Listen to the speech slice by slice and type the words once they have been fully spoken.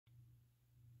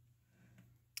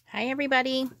Hi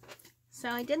everybody. So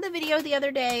I did the video the other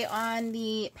day on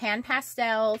the pan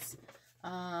pastels.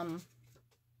 I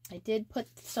did put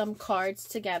some cards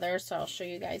together, so I'll show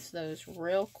you guys those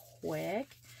real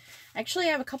quick. Actually,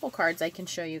 I have a couple cards I can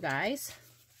show you guys.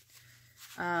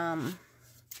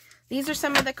 These are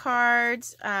some of the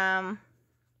cards. You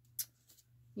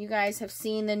guys have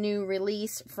seen the new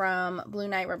release from Blue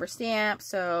Knight Rubber Stamp,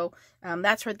 so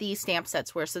that's what these stamp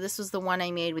sets were. So this was the one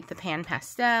I made with the pan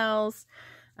pastels.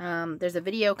 There's a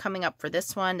video coming up for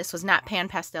this one. This was not pan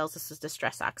pastels, this was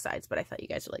Distress Oxides, but I thought you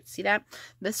guys would like to see that.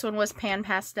 This one was pan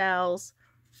pastels.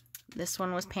 This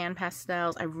one was pan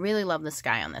pastels. I really love this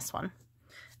guy on this one.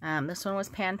 This one was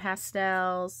pan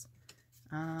pastels.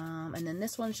 And then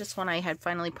this one's just one I had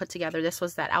finally put together. This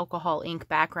was that alcohol ink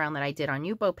background that I did on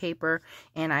Yubo paper,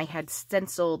 and I had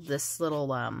stenciled this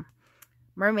little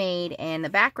mermaid, and the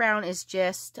background is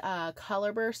just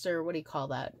color burst, or what do you call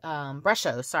that?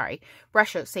 Brusho, sorry.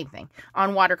 Brusho, same thing,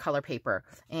 on watercolor paper.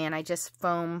 And I just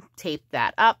foam taped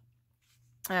that up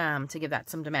to give that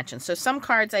some dimension. So some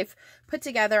cards I've put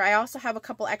together. I also have a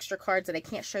couple extra cards that I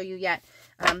can't show you yet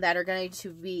that are going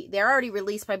to be, they're already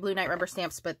released by Blue Knight Rubber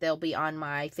Stamps, but they'll be on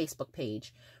my Facebook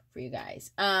page for you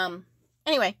guys.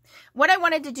 Anyway, what I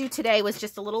wanted to do today was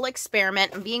just a little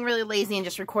experiment. I'm being really lazy and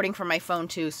just recording from my phone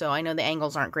too, so I know the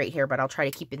angles aren't great here, but I'll try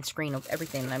to keep in screen of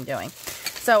everything that I'm doing.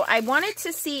 So I wanted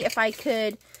to see if I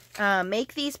could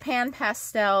make these pan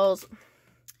pastels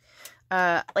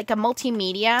like a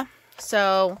multimedia.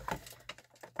 So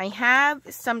I have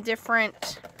some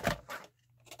different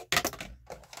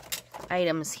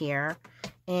items here,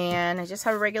 and I just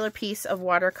have a regular piece of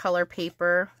watercolor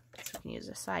paper. So we can use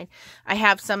this side. I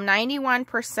have some 91%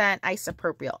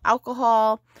 isopropyl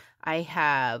alcohol. I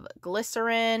have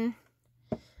glycerin.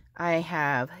 I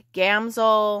have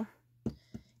gamsol.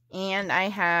 And I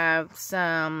have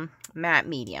some matte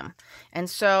medium. And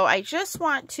so I just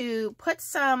want to put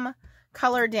some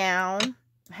color down.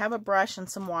 I have a brush and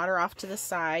some water off to the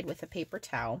side with a paper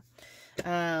towel.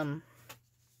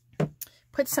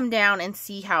 Put some down and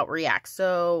see how it reacts.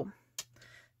 So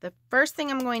the first thing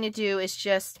I'm going to do is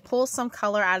just pull some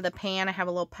color out of the pan. I have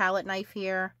a little palette knife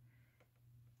here.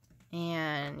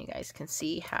 And you guys can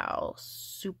see how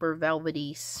super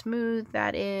velvety smooth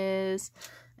that is.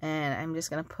 And I'm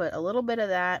just going to put a little bit of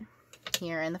that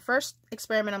here. And the first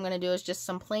experiment I'm going to do is just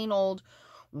some plain old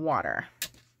water.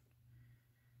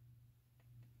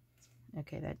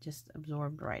 Okay, that just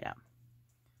absorbed right up.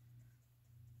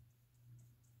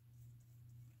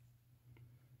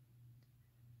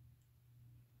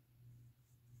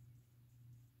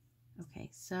 Okay,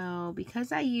 so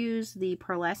because I use the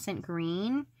pearlescent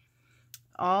green,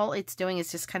 all it's doing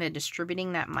is just kind of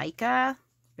distributing that mica.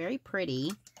 Very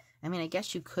pretty. I mean, I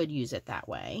guess you could use it that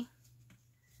way.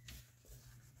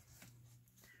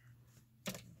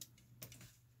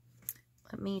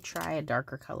 Let me try a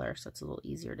darker color so it's a little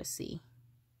easier to see.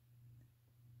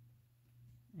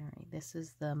 All right, this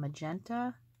is the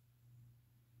magenta.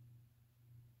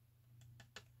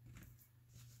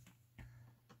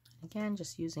 Again,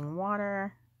 just using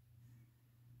water.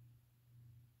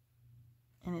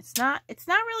 And it's not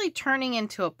really turning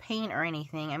into a paint or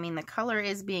anything. I mean, the color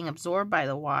is being absorbed by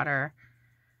the water.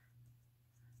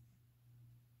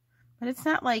 But it's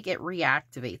not like it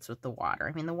reactivates with the water.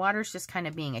 I mean, the water's just kind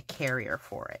of being a carrier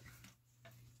for it.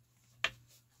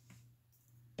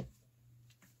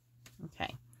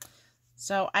 Okay.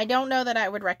 So I don't know that I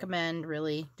would recommend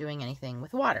really doing anything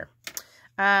with water.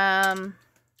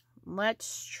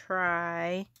 Let's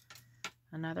try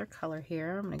another color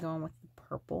here. I'm going to go in with the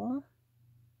purple.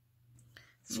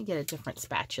 Let me get a different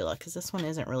spatula because this one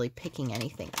isn't really picking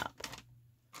anything up.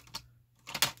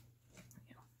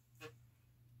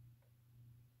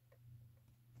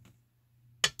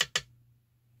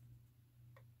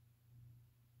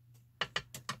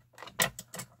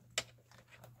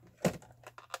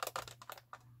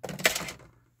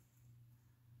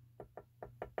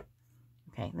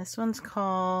 Okay, this one's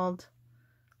called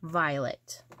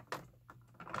Violet.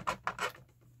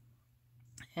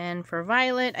 And for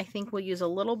Violet, I think we'll use a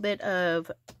little bit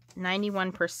of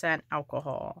 91%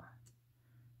 alcohol.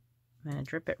 I'm going to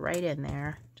drip it right in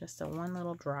there. Just one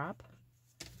little drop.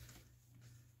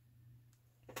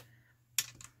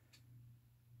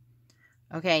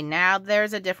 Okay, now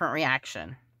there's a different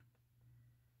reaction.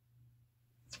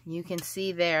 You can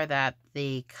see there that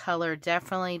the color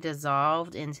definitely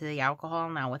dissolved into the alcohol.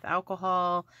 Now with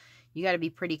alcohol, you got to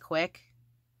be pretty quick.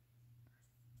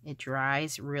 It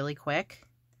dries really quick.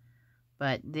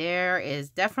 But there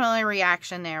is definitely a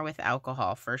reaction there with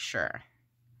alcohol for sure.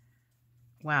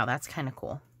 Wow, that's kind of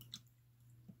cool.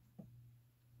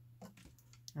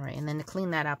 All right, and then to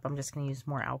clean that up, I'm just going to use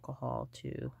more alcohol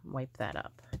to wipe that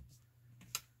up.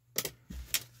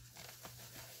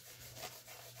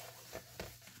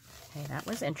 Okay, that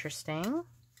was interesting. All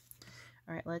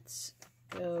right, let's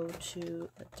go to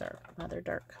another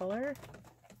dark color.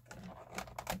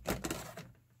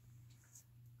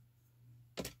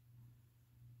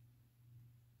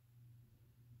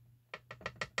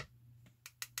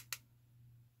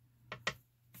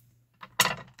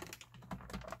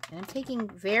 And I'm taking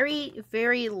very,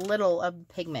 very little of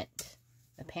pigment.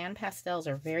 The pan pastels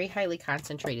are very highly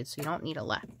concentrated, so you don't need a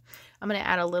lot. I'm going to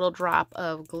add a little drop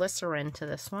of glycerin to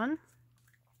this one.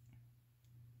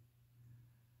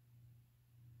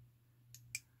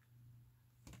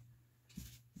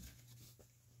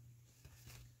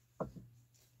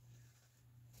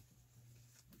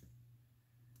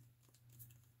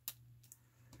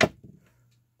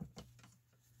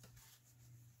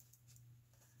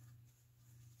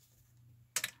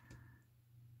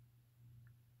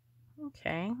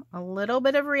 Okay, a little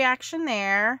bit of reaction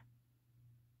there.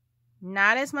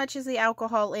 Not as much as the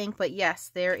alcohol ink, but yes,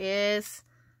 there is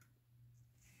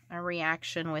a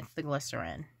reaction with the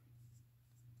glycerin.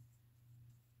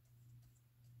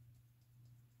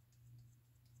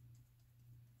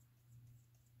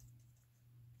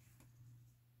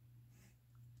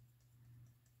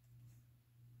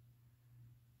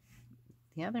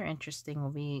 The other interesting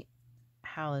will be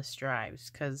how this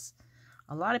dries, because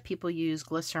a lot of people use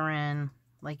glycerin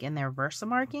like in their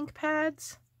Versamark ink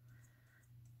pads.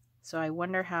 So I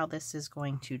wonder how this is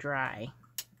going to dry.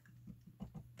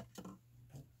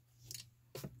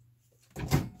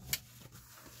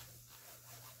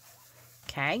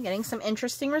 Okay, getting some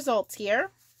interesting results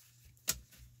here.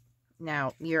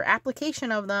 Now, your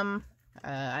application of them,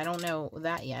 I don't know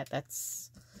that yet.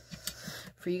 That's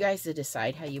for you guys to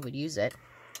decide how you would use it.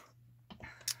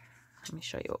 Let me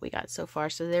show you what we got so far.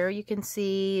 So there you can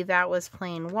see that was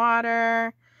plain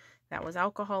water. That was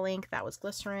alcohol ink. That was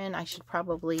glycerin. I should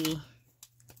probably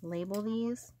label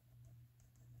these.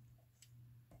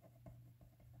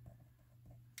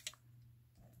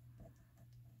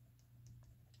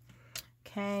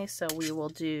 Okay, so we will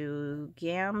do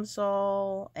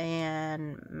gamsol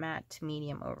and matte to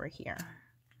medium over here.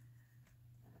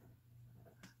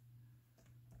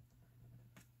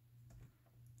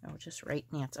 Oh, just right,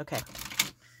 Nance. Okay.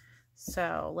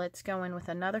 So let's go in with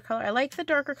another color. I like the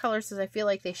darker colors because I feel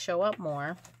like they show up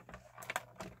more.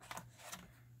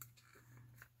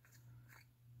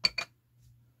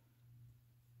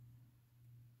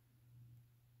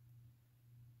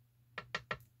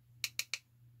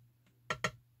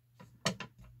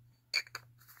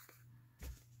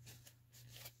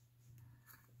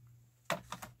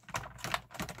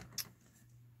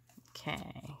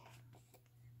 Okay.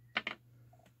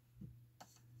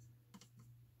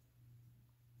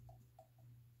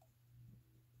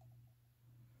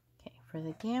 For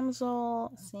the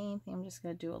gamsol, same thing. I'm just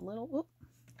going to do a little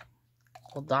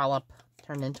dollop.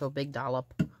 Turned into a big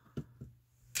dollop.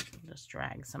 Just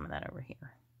drag some of that over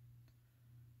here.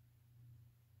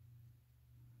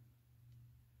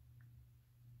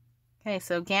 Okay,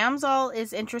 so gamsol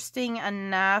is interesting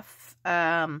enough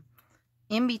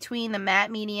in between the matte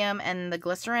medium and the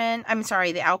glycerin. I'm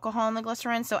sorry, the alcohol and the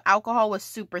glycerin. So alcohol was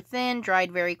super thin,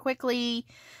 dried very quickly.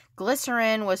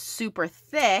 Glycerin was super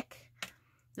thick.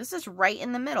 This is right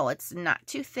in the middle. It's not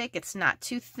too thick. It's not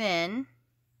too thin.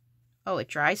 Oh, it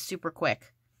dries super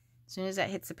quick. As soon as that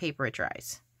hits the paper, it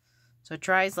dries. So it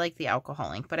dries like the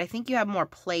alcohol ink. But I think you have more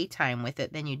play time with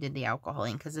it than you did the alcohol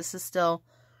ink, because this is still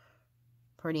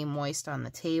pretty moist on the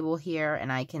table here.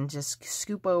 And I can just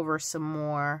scoop over some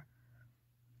more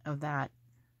of that.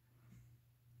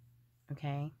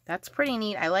 Okay, that's pretty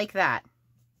neat. I like that.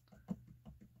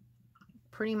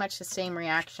 Pretty much the same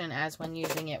reaction as when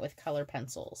using it with color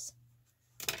pencils.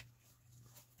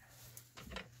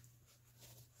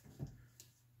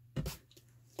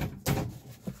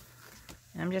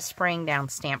 I'm just spraying down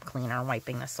stamp cleaner and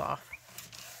wiping this off.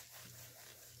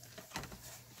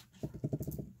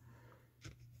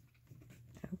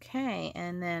 Okay,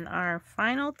 and then our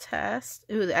final test.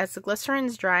 Ooh, as the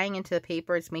glycerin's drying into the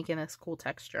paper, it's making this cool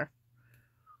texture.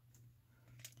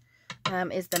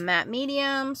 Is the matte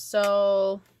medium.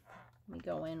 So let me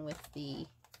go in with the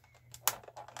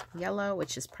yellow,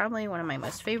 which is probably one of my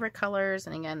most favorite colors.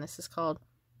 And again, this is called,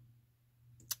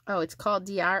 oh, it's called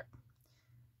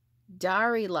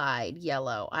Darilide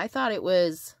Yellow. I thought it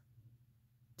was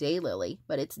Daylily,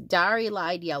 but it's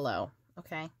Darilide Yellow.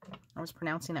 Okay, I was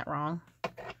pronouncing that wrong.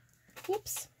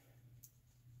 Whoops.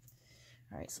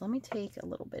 All right, so let me take a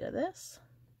little bit of this.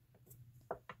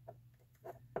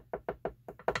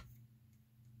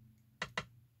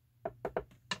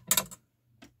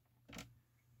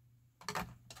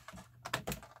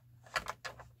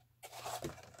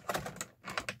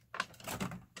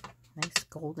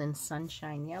 Golden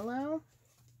Sunshine Yellow.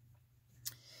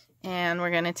 And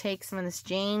we're going to take some of this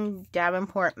Jane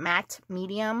Davenport Matte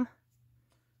Medium,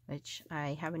 which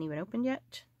I haven't even opened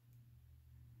yet.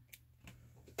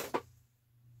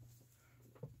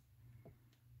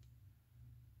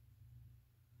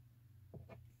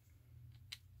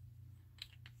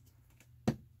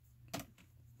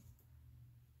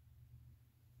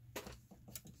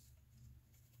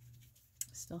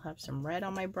 Still have some red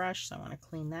on my brush, so I want to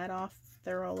clean that off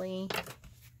thoroughly.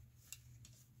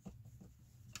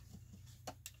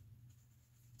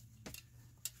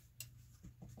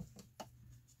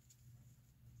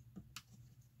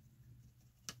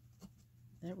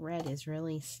 That red is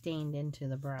really stained into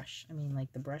the brush. I mean,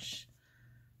 like the brush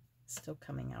is still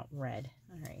coming out red.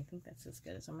 All right, I think that's as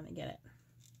good as I'm going to get it.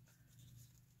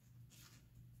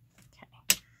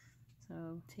 Okay,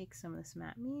 so take some of this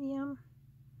matte medium.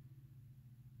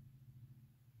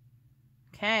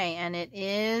 Okay, and it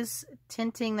is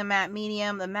tinting the matte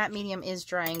medium. The matte medium is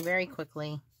drying very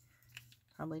quickly.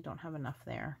 Probably don't have enough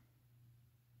there.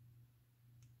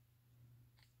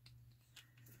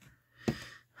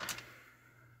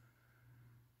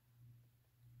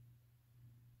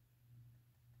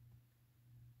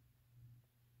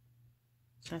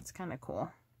 So that's kind of cool.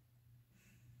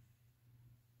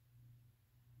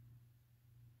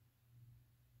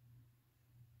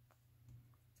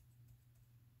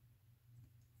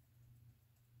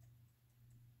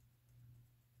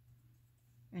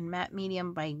 And matte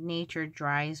medium by nature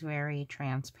dries very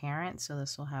transparent, so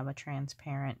this will have a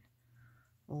transparent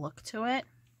look to it.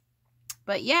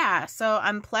 But yeah, so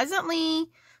I'm pleasantly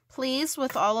pleased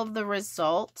with all of the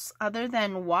results, other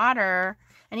than water.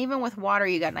 And even with water,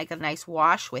 you got like a nice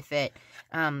wash with it.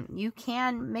 You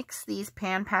can mix these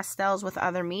pan pastels with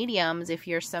other mediums if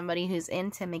you're somebody who's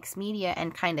into mixed media,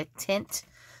 and kind of tint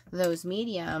those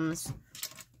mediums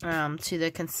to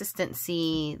the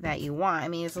consistency that you want. I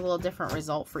mean, it's a little different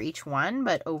result for each one,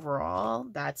 but overall,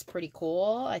 that's pretty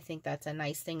cool. I think that's a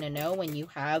nice thing to know when you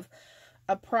have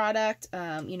a product.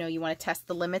 You know, you want to test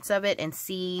the limits of it and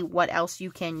see what else you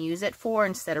can use it for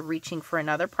instead of reaching for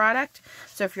another product.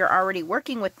 So if you're already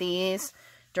working with these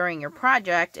during your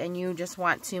project and you just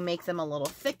want to make them a little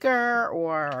thicker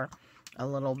or a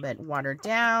little bit watered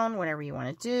down, whatever you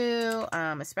want to do,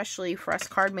 especially for us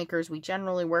card makers, we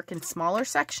generally work in smaller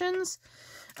sections.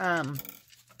 I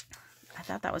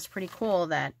thought that was pretty cool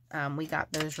that we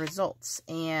got those results,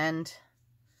 and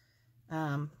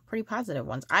pretty positive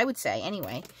ones, I would say,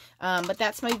 anyway. But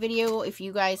that's my video. If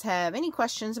you guys have any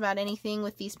questions about anything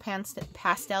with these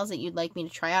pastels that you'd like me to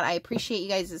try out, I appreciate you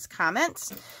guys'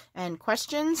 comments and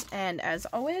questions. And as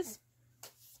always,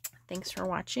 thanks for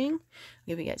watching. I'll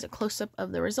give you guys a close-up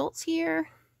of the results here.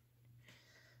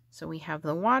 So we have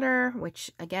the water,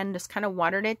 which again just kind of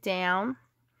watered it down.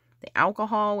 The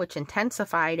alcohol, which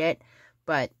intensified it,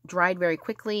 but dried very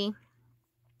quickly.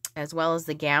 As well as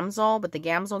the gamsol, but the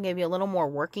gamsol gave you a little more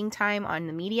working time on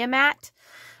the media mat.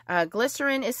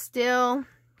 Glycerin is still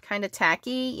kind of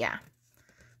tacky. Yeah,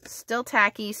 still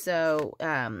tacky. So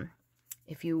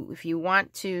if you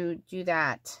want to do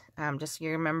that, just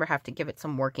you remember, have to give it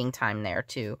some working time there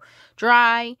to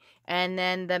dry. And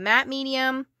then the matte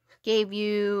medium gave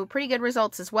you pretty good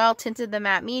results as well. Tinted the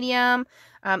matte medium.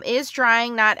 Is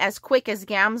drying not as quick as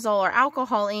gamsol or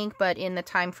alcohol ink, but in the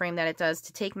time frame that it does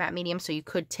to take matte medium, so you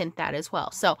could tint that as well.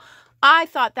 So I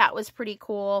thought that was pretty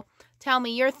cool. Tell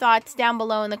me your thoughts down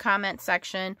below in the comment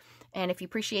section. And if you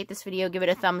appreciate this video, give it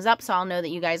a thumbs up so I'll know that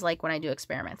you guys like when I do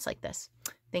experiments like this.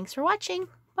 Thanks for watching.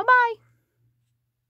 Bye-bye.